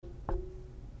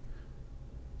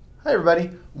Hi, everybody.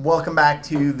 Welcome back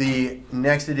to the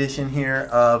next edition here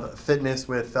of Fitness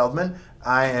with Feldman.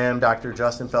 I am Dr.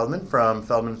 Justin Feldman from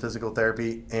Feldman Physical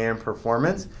Therapy and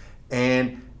Performance.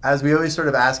 And as we always sort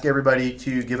of ask everybody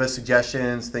to give us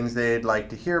suggestions, things they'd like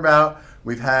to hear about,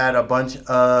 we've had a bunch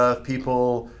of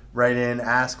people write in,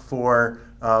 ask for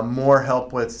more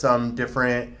help with some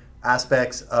different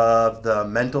aspects of the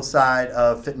mental side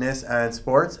of fitness and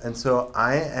sports. And so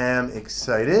I am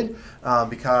excited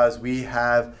because we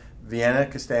have Vienna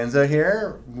Costanzo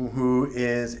here, who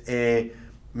is a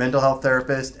mental health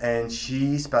therapist, and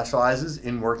she specializes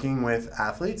in working with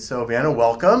athletes. So Vienna,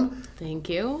 welcome. Thank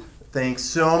you. Thanks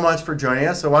so much for joining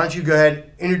us. So why don't you go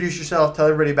ahead, introduce yourself, tell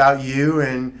everybody about you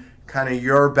and kind of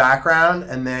your background,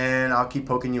 and then I'll keep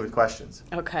poking you with questions.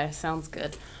 Okay, sounds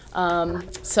good.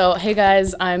 Hey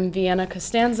guys, I'm Vienna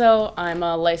Costanzo. I'm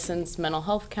a licensed mental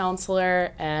health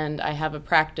counselor, and I have a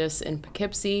practice in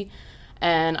Poughkeepsie.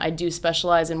 And I do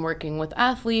specialize in working with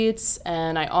athletes,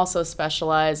 and I also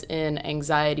specialize in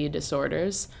anxiety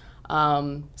disorders.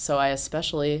 So I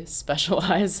especially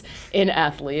specialize in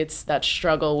athletes that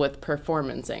struggle with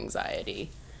performance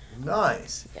anxiety.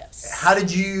 Nice. Yes. How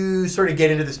did you sort of get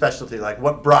into the specialty? Like,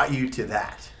 what brought you to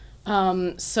that?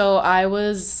 So I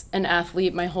was an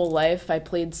athlete my whole life. I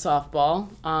played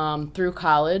softball through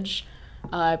college.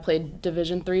 I played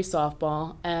Division III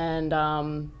softball,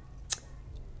 and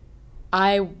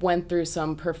I went through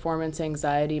some performance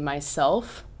anxiety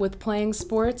myself with playing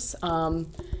sports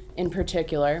in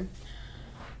particular.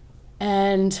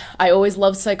 And I always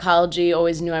loved psychology,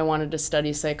 always knew I wanted to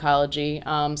study psychology.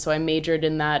 So I majored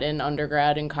in that in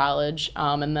undergrad and college.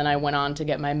 And then I went on to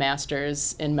get my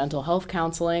master's in mental health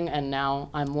counseling, and now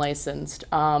I'm licensed.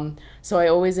 So I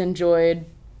always enjoyed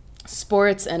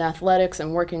sports and athletics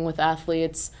and working with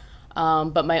athletes.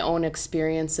 But my own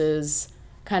experiences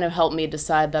kind of helped me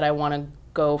decide that I want to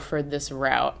go for this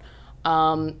route.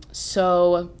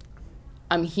 So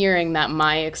I'm hearing that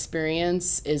my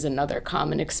experience is another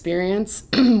common experience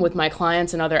with my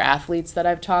clients and other athletes that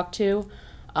I've talked to.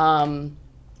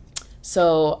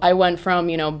 So I went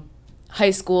from,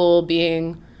 high school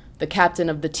being the captain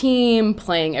of the team,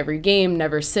 playing every game,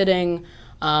 never sitting,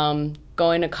 going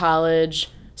to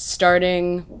college,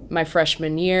 starting my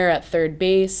freshman year at third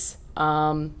base.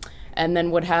 And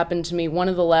then what happened to me, one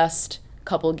of the last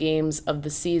couple games of the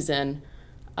season,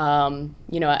 and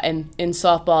in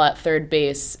softball at third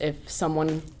base, if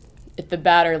the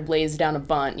batter lays down a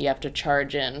bunt, you have to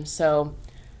charge in. So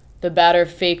the batter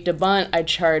faked a bunt, I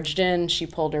charged in, she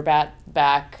pulled her bat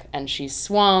back, and she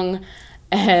swung,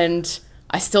 and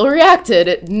I still reacted.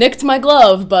 It nicked my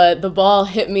glove, but the ball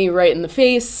hit me right in the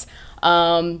face.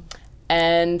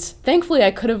 And thankfully,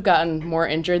 I could have gotten more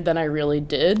injured than I really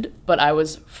did, but I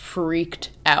was freaked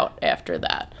out after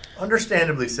that.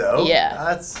 Understandably so. Yeah.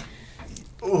 That's,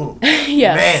 ooh,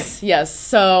 Yes, man. yes.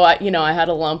 So, I had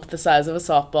a lump the size of a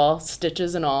softball,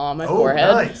 stitches and all on my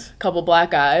forehead. Nice. A couple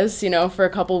black eyes, for a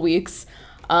couple weeks.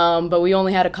 But we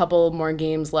only had a couple more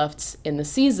games left in the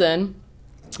season,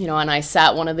 and I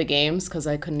sat one of the games because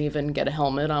I couldn't even get a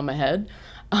helmet on my head.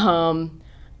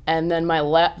 And then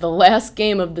the last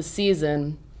game of the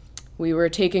season, we were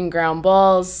taking ground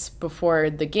balls before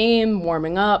the game,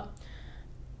 warming up,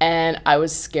 and I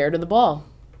was scared of the ball,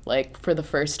 like for the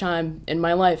first time in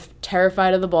my life,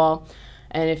 terrified of the ball.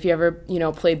 And if you ever,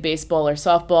 played baseball or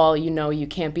softball, you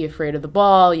can't be afraid of the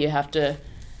ball. You have to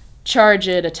charge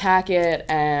it, attack it,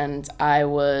 and I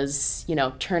was,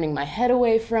 turning my head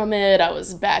away from it. I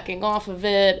was backing off of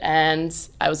it, and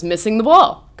I was missing the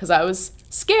ball because I was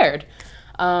scared.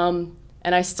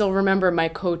 And I still remember my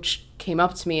coach came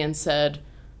up to me and said,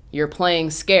 "You're playing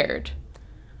scared,"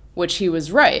 which he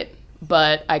was right,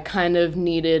 but I kind of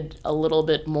needed a little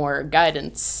bit more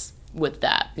guidance with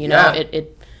that. Yeah.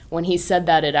 When he said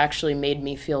that, it actually made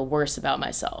me feel worse about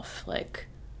myself. Like,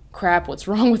 crap, what's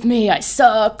wrong with me? I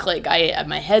suck. Like,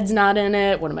 my head's not in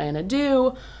it. What am I gonna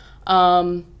do?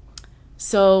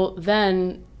 So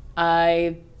then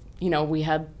we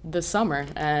had the summer,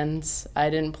 and I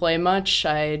didn't play much.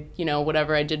 I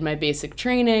did my basic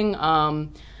training.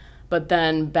 But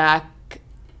then back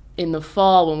in the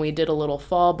fall, when we did a little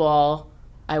fall ball,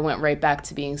 I went right back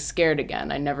to being scared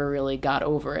again. I never really got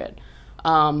over it.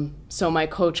 So my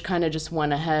coach kind of just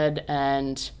went ahead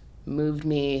and moved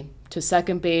me to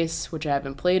second base, which I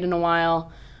haven't played in a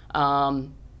while.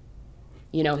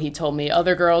 He told me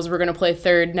other girls were going to play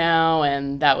third now,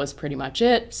 and that was pretty much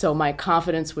it. So my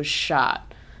confidence was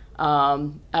shot.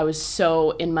 I was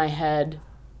so in my head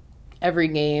every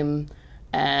game,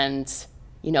 and,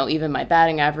 even my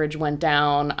batting average went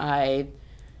down. I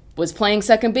was playing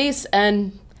second base,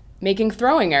 and making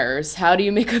throwing errors. How do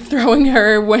you make a throwing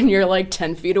error when you're like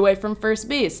 10 feet away from first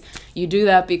base? You do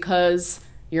that because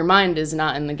your mind is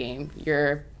not in the game.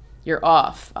 You're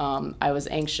off. I was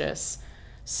anxious.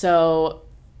 So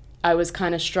I was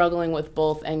kind of struggling with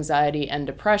both anxiety and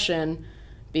depression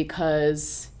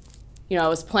because, I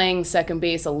was playing second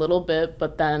base a little bit,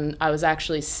 but then I was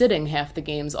actually sitting half the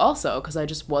games also because I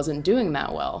just wasn't doing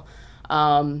that well.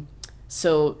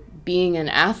 So being an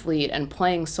athlete and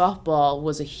playing softball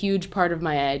was a huge part of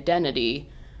my identity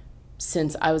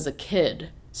since I was a kid.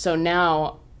 So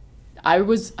now I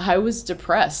was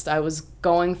depressed. I was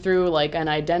going through like an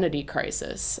identity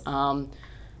crisis.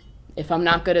 If I'm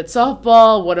not good at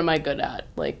softball, what am I good at?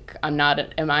 Like, am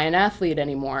I an athlete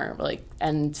anymore? Like,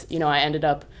 and I ended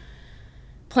up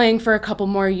playing for a couple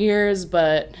more years,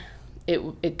 but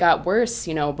it got worse.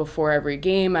 Before every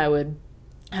game, I would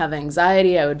have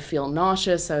anxiety, I would feel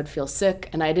nauseous, I would feel sick,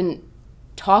 and I didn't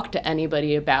talk to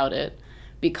anybody about it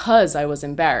because I was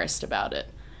embarrassed about it.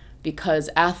 Because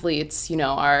athletes,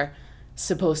 are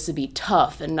supposed to be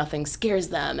tough and nothing scares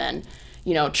them, and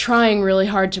trying really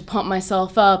hard to pump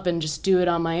myself up and just do it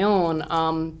on my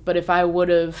own. But if I would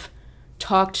have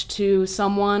talked to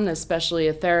someone, especially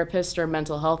a therapist or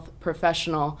mental health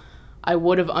professional, I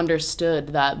would have understood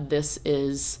that this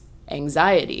is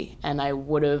anxiety, and I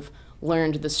would have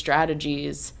learned the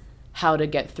strategies how to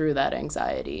get through that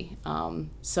anxiety.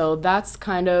 So that's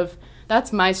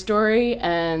my story,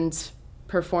 and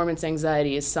performance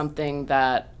anxiety is something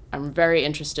that I'm very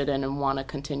interested in and want to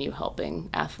continue helping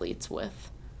athletes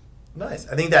with. Nice.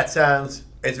 I think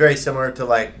it's very similar to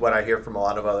like what I hear from a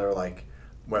lot of other, like,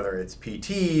 whether it's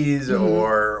PTs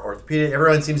or orthopedic,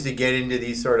 everyone seems to get into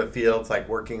these sort of fields, like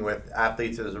working with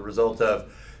athletes as a result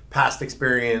of past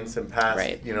experience and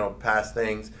past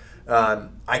things.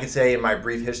 I could say in my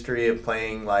brief history of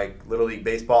playing like Little League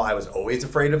baseball, I was always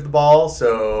afraid of the ball,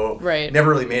 so never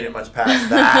really made it much past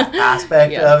that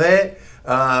aspect of it.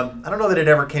 I don't know that it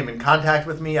ever came in contact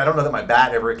with me. I don't know that my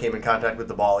bat ever came in contact with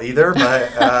the ball either, but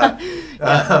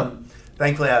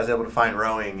thankfully I was able to find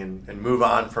rowing and move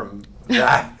on from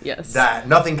that. That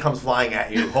nothing comes flying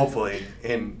at you, hopefully,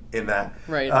 in that.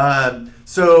 Right.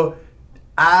 So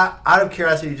out of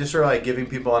curiosity, just sort of like giving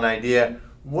people an idea,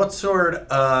 what sort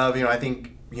of, I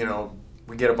think,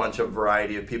 we get a bunch of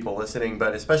variety of people listening,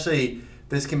 but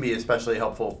this can be especially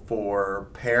helpful for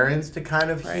parents to kind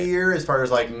of hear as far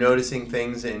as like noticing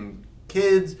things in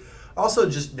kids, also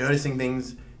just noticing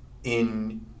things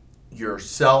in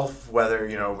yourself, whether,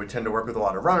 we tend to work with a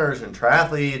lot of runners and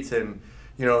triathletes and,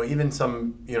 even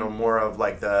some, more of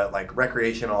like the like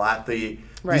recreational athlete.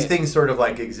 These things sort of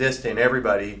like exist in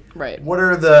everybody. What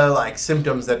are the like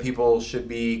symptoms that people should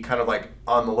be kind of like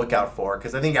on the lookout for?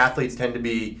 Because I think athletes tend to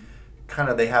be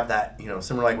they have that,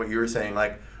 similar like what you were saying,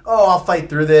 like, oh, I'll fight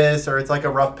through this, or it's like a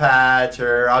rough patch,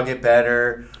 or I'll get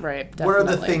better. Right, definitely. What are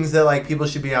the things that like people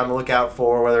should be on the lookout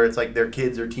for, whether it's like their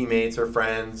kids or teammates or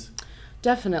friends?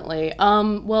 Definitely.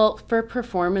 Well, for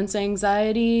performance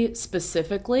anxiety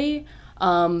specifically,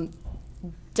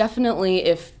 definitely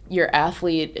if your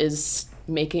athlete is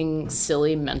making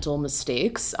silly mental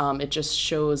mistakes, it just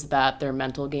shows that their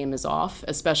mental game is off,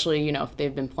 especially, if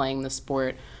they've been playing the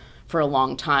sport for a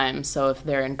long time. So if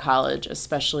they're in college,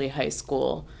 especially high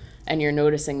school, and you're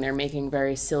noticing they're making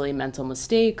very silly mental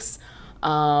mistakes.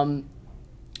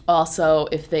 Also,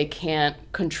 if they can't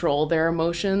control their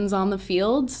emotions on the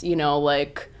field,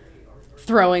 like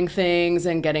throwing things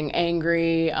and getting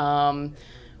angry,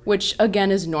 which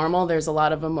again is normal. There's a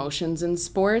lot of emotions in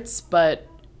sports, but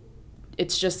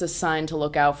it's just a sign to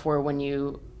look out for when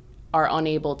you are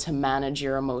unable to manage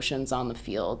your emotions on the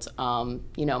field.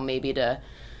 Maybe to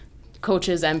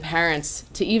coaches and parents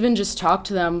to even just talk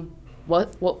to them.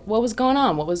 What was going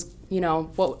on? What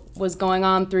was going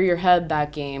on through your head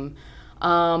that game?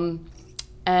 And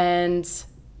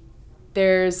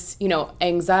there's,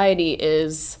 anxiety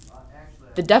is,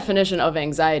 the definition of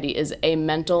anxiety is a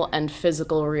mental and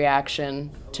physical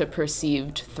reaction to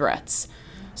perceived threats.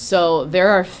 So there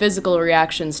are physical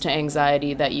reactions to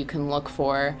anxiety that you can look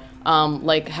for,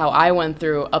 like how I went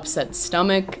through upset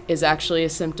stomach is actually a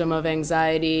symptom of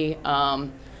anxiety.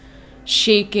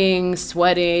 Shaking,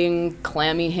 sweating,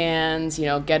 clammy hands,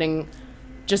 getting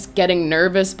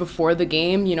nervous before the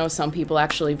game. Some people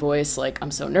actually voice like,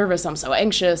 I'm so nervous, I'm so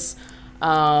anxious.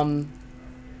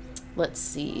 Let's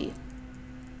see.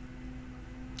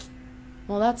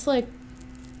 Well, that's like,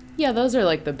 those are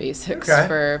like the basics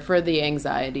for the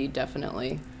anxiety,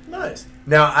 definitely. Nice.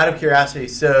 Now, out of curiosity,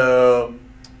 so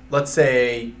let's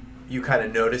say you kind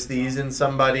of notice these in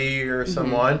somebody or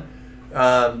someone.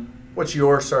 What's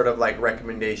your sort of like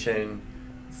recommendation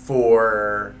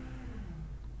for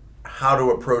how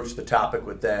to approach the topic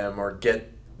with them, or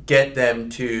get them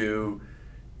to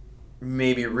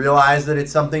maybe realize that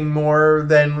it's something more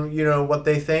than, you know, what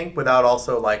they think, without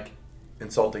also like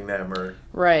insulting them or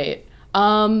Right.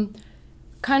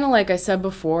 Kind of like I said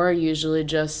before, usually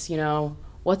just, you know,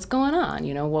 what's going on?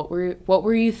 You know, what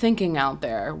were you thinking out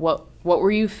there? What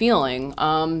were you feeling?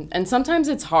 And sometimes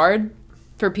it's hard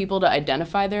for people to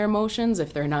identify their emotions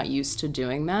if they're not used to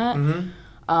doing that.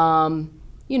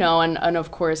 You know, and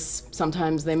of course,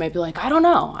 sometimes they might be like, I don't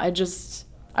know,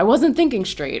 I wasn't thinking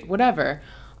straight, whatever.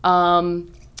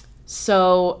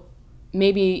 So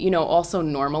maybe, you know, also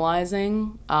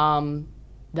normalizing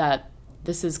that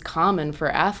this is common for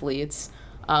athletes.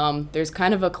 There's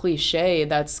kind of a cliche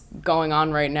that's going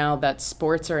on right now that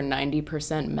sports are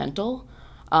 90% mental.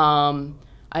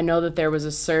 I know that there was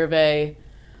a survey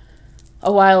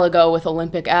a while ago with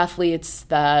Olympic athletes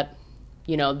that,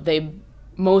 you know,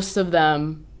 most of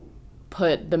them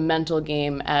put the mental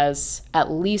game as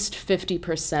at least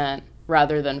 50%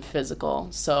 rather than physical.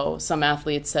 So some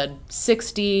athletes said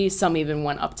 60, some even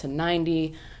went up to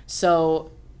 90.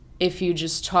 So if you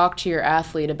just talk to your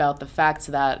athlete about the fact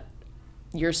that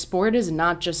your sport is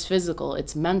not just physical,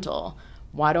 it's mental.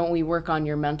 Why don't we work on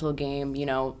your mental game? You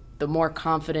know, the more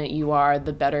confident you are,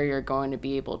 the better you're going to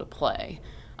be able to play.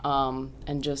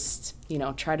 And just, you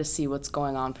know, try to see what's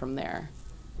going on from there.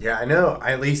 Yeah, I know.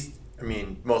 I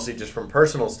mean, mostly just from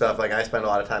personal stuff. Like, I spend a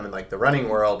lot of time in like the running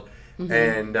world,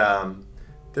 and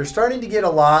they're starting to get a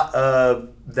lot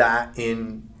of that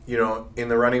in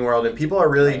the running world, and people are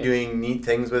really doing neat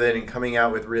things with it and coming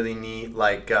out with really neat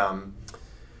like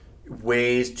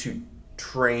ways to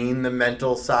train the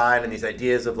mental side, and these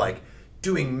ideas of like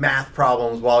doing math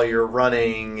problems while you're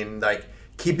running, and like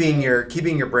keeping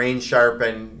your brain sharp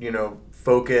and, you know,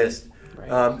 focused.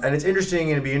 And it's interesting,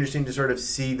 and it'd be interesting to sort of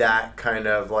see that kind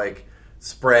of like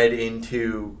spread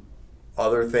into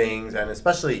other things, and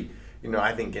especially, you know,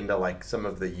 I think into like some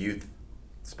of the youth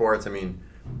sports. I mean,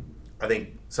 I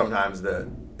think sometimes the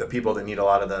people that need a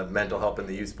lot of the mental help in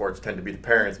the youth sports tend to be the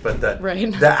parents, but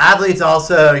the athletes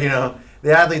also, you know,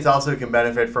 can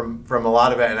benefit from a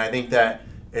lot of it. And I think that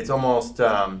it's almost,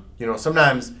 you know,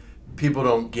 sometimes people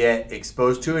don't get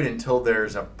exposed to it until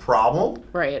there's a problem.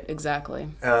 Right, exactly.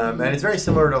 And it's very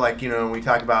similar to, like, you know, we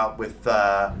talk about with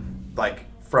like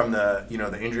from the, you know,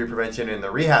 the injury prevention and the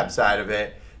rehab side of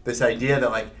it, this idea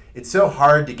that like it's so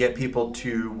hard to get people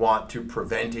to want to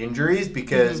prevent injuries,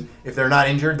 because if they're not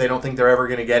injured, they don't think they're ever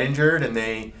going to get injured, and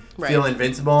they feel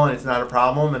invincible and it's not a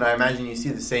problem. And I imagine you see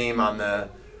the same on the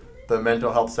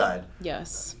mental health side.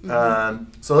 Yes.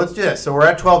 So let's do this. So we're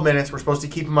at 12 minutes. We're supposed to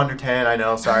keep them under 10. I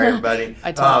know. Sorry, everybody.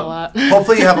 I talk a lot.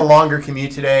 Hopefully you have a longer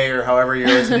commute today, or however you're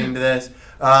listening to this.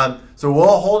 So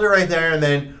we'll hold it right there, and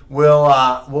then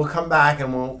we'll come back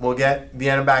and we'll get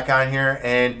Vienna back on here,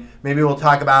 and maybe we'll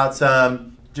talk about some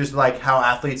just like how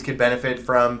athletes could benefit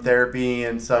from therapy,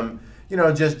 and some, you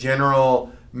know, just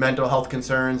general mental health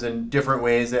concerns and different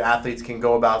ways that athletes can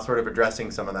go about sort of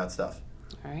addressing some of that stuff.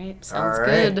 All right. Sounds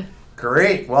good.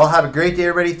 Great. Well, have a great day,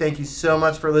 everybody. Thank you so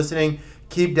much for listening.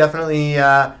 Keep definitely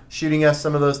shooting us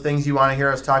some of those things you want to hear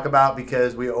us talk about,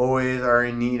 because we always are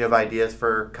in need of ideas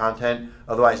for content.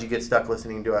 Otherwise, you get stuck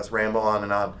listening to us ramble on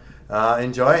and on.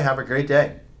 Enjoy. Have a great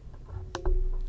day.